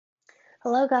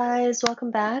Hello, guys.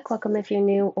 Welcome back. Welcome if you're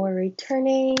new or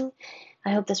returning. I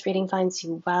hope this reading finds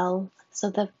you well. So,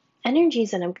 the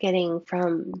energies that I'm getting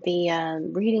from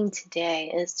the reading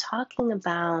today is talking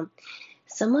about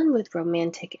someone with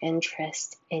romantic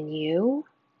interest in you,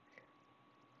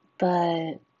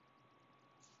 but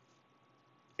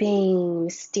being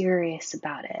mysterious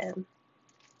about it.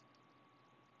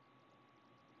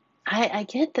 I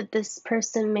get that this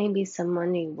person may be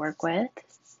someone you work with.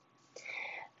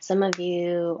 Some of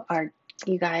you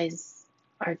guys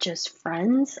are just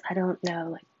friends. I don't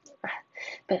know,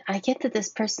 but I get that this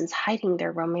person's hiding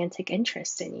their romantic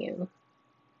interest in you.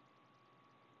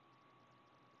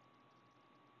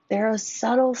 There are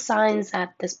subtle signs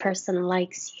that this person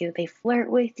likes you. They flirt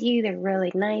with you. They're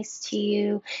really nice to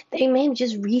you. They may have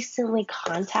just recently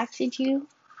contacted you,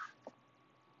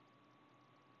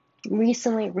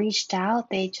 recently reached out.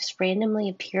 They just randomly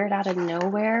appeared out of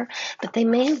nowhere, but they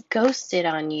may have ghosted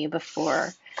on you before,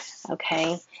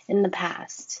 okay, in the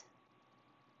past.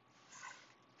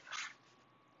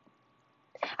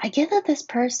 I get that this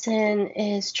person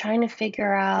is trying to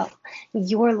figure out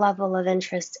your level of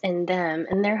interest in them,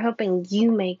 and they're hoping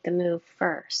you make the move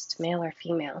first, male or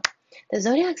female. The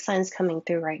zodiac signs coming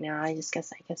through right now, I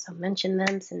guess I'll mention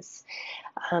them since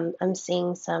I'm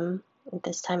seeing some.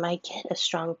 This time I get a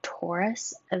strong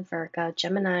Taurus, a Virgo,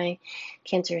 Gemini,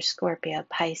 Cancer, Scorpio,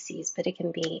 Pisces, but it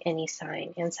can be any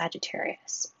sign, and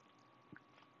Sagittarius.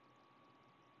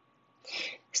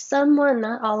 Someone,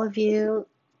 not all of you,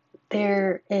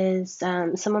 there is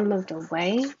someone moved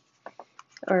away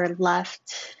or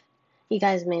left. You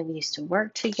guys maybe used to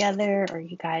work together, or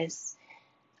you guys,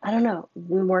 I don't know,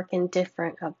 work in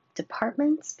different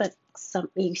departments, but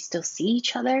you still see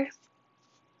each other,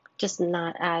 just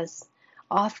not as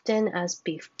often as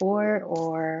before,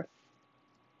 or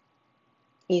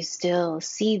you still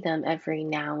see them every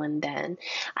now and then.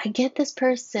 I get this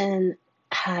person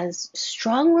has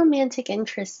strong romantic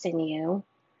interest in you.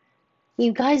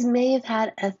 You guys may have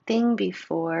had a thing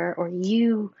before, or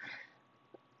you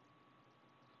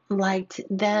liked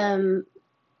them.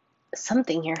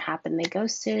 Something here happened. They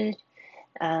ghosted.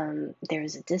 There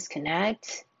was a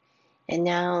disconnect, and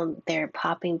now they're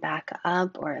popping back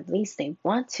up, or at least they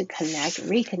want to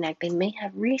reconnect. They may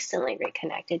have recently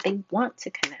reconnected. They want to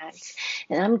connect,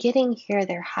 and I'm getting here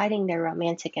they're hiding their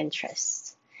romantic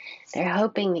interest. They're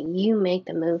hoping that you make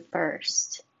the move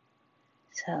first.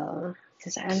 So,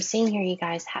 because I'm seeing here you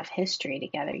guys have history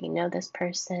together. You know this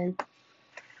person,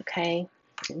 okay?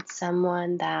 It's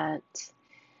someone that,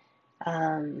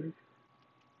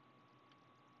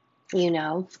 you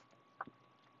know.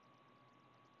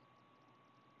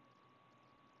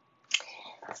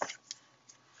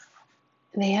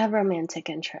 They have romantic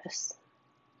interests.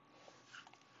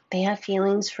 They have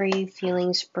feelings for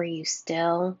you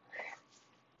still,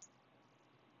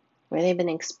 where they've been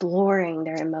exploring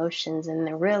their emotions and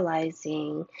they're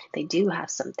realizing they do have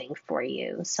something for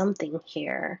you. Something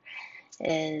here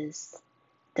is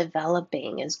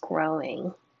developing, is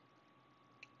growing.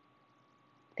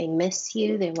 They miss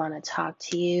you, they want to talk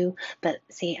to you, but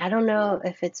see, I don't know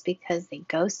if it's because they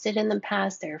ghosted in the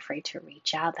past, they're afraid to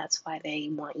reach out, that's why they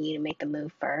want you to make the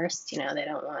move first, they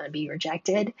don't want to be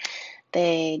rejected,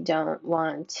 they don't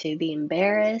want to be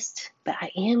embarrassed, but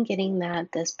I am getting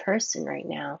that this person right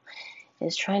now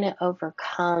is trying to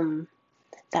overcome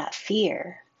that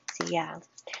fear. See, yeah,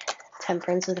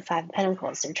 Temperance with the Five of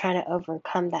Pentacles, they're trying to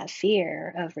overcome that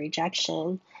fear of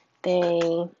rejection.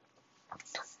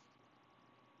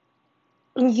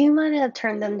 You might have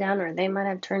turned them down, or they might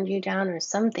have turned you down, or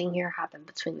something here happened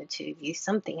between the two of you.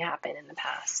 Something happened in the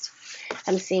past.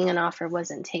 I'm seeing an offer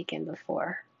wasn't taken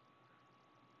before,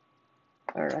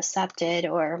 or accepted,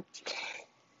 or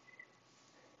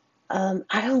I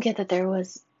don't get that there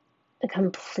was a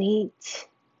complete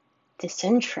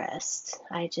disinterest.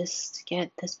 I just get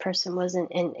this person wasn't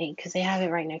because they have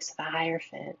it right next to the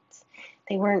Hierophant.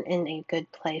 They weren't in a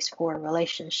good place for a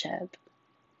relationship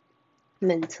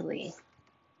mentally.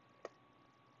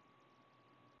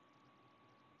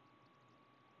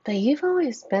 But you've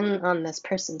always been on this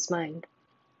person's mind.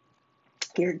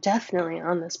 You're definitely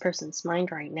on this person's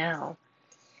mind right now.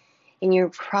 And you're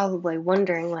probably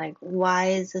wondering, why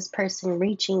is this person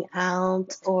reaching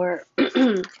out? Or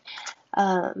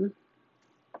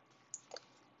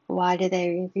why did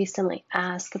they recently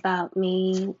ask about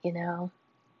me? They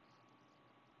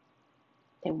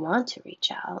want to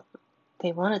reach out.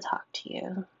 They want to talk to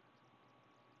you.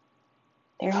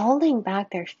 They're holding back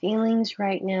their feelings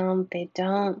right now. This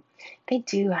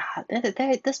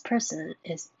person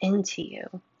is into you.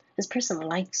 This person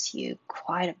likes you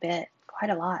quite a bit,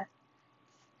 quite a lot.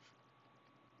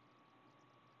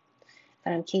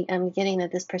 But I'm getting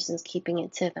that this person's keeping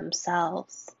it to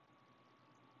themselves.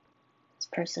 This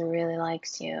person really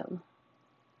likes you.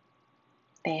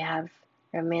 They have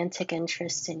romantic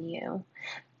interest in you.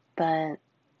 But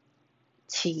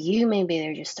to you, maybe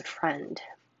they're just a friend.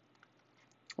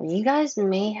 You guys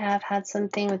may have had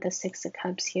something with the Six of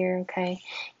Cups here, okay?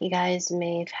 You guys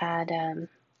may have had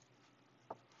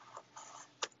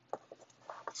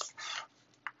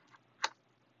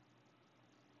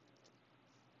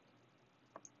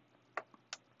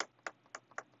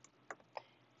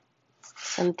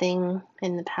something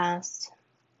in the past.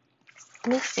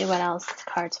 Let me see what else the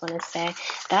cards want to say.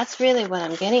 That's really what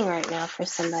I'm getting right now for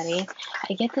somebody.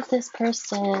 I get that this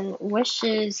person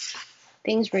wishes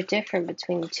things were different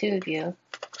between the two of you.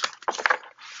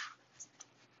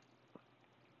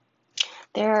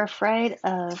 They're afraid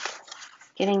of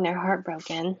getting their heart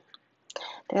broken.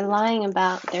 They're lying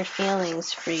about their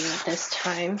feelings for you at this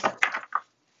time.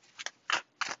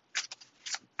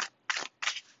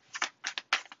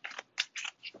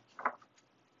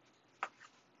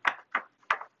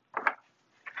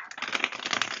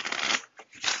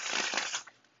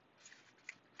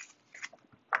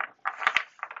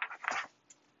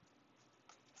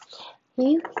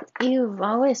 You've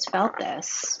always felt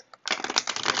this.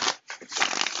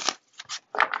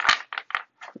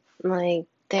 Like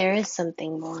there is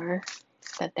something more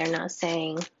that they're not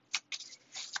saying.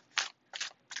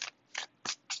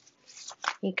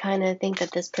 You kind of think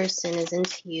that this person is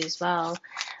into you as well.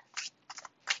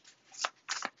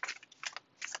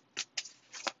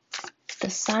 The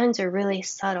signs are really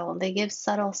subtle. They give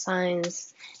subtle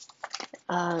signs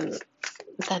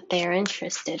that they're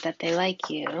interested, that they like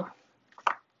you,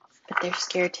 but they're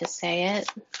scared to say it,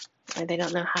 or they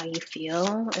don't know how you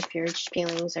feel. If your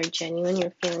feelings are genuine,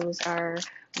 your feelings are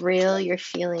real, your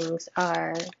feelings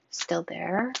are still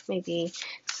there. Maybe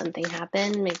something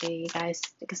happened. Maybe you guys,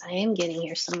 because I am getting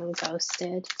here, someone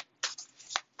ghosted.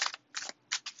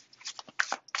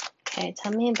 Okay,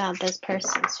 tell me about this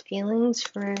person's feelings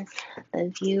for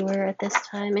the viewer at this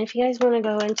time. And if you guys want to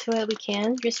go into it, we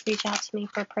can. Just reach out to me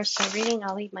for a personal reading.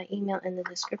 I'll leave my email in the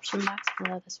description box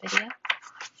below this video.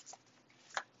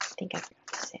 I think I forgot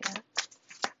to say that.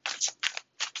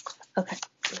 Okay,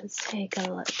 let's take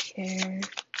a look here.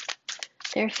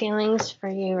 Their feelings for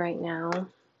you right now.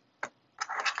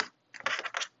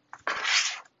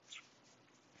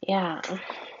 Yeah,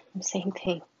 same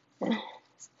thing.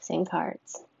 Same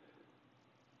cards.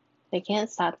 They can't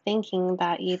stop thinking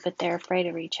about you, but they're afraid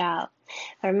to reach out.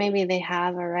 Or maybe they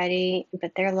have already,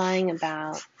 but they're lying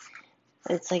about.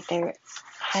 It's like they're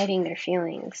hiding their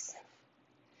feelings.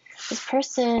 This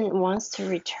person wants to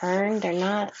return. They're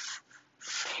not,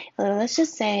 let's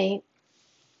just say,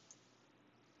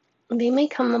 they may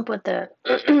come up with a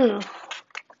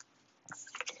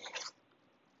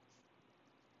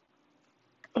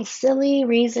silly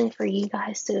reason for you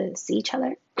guys to see each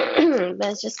other, but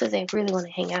it's just because they really want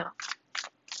to hang out.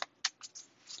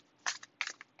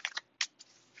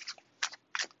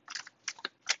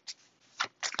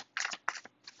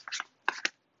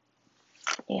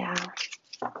 Yeah.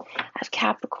 I have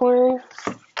Capricorn,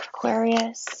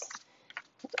 Aquarius,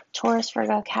 Taurus,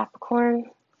 Virgo, Capricorn.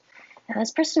 And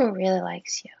this person really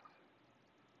likes you.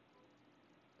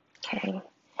 Okay.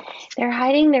 They're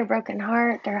hiding their broken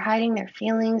heart. They're hiding their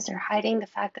feelings. They're hiding the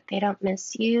fact that they don't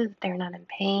miss you, that they're not in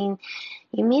pain.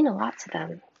 You mean a lot to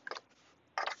them.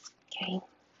 Okay.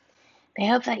 They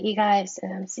hope that you guys,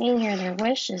 and I'm seeing here their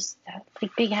wish is that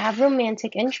like, they have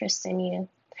romantic interest in you.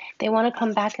 They want to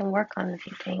come back and work on a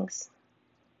few things.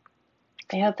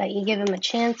 They hope that you give them a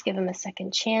chance, give them a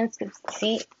second chance.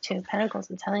 See, Two of Pentacles,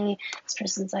 I'm telling you, this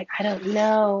person's like, I don't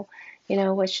know. You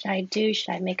know, what should I do?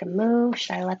 Should I make a move?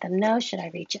 Should I let them know? Should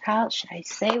I reach out? Should I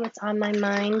say what's on my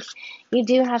mind? You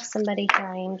do have somebody here.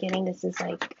 I am getting this is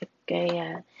like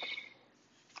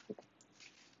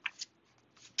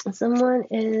someone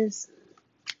is,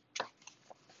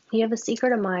 you have a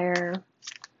secret admirer.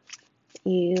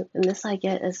 And this I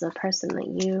get is a person that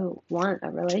you want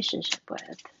a relationship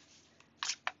with.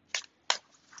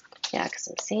 Yeah, because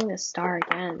I'm seeing the star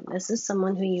again. This is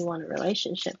someone who you want a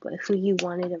relationship with, who you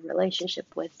wanted a relationship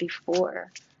with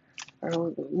before,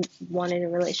 or wanted a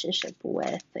relationship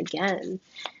with again.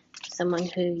 Someone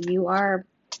who you are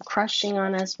crushing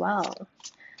on as well.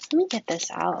 Let me get this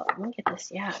out. Let me get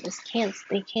this. Yeah,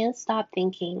 they can't stop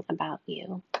thinking about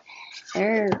you.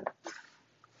 They're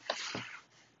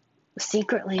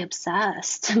secretly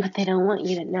obsessed, but they don't want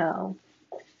you to know.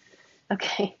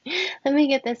 Okay, let me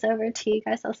get this over to you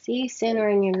guys. I'll see you soon or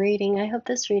in your reading. I hope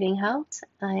this reading helped.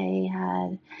 I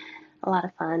had a lot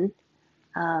of fun.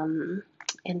 And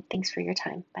thanks for your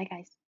time. Bye, guys.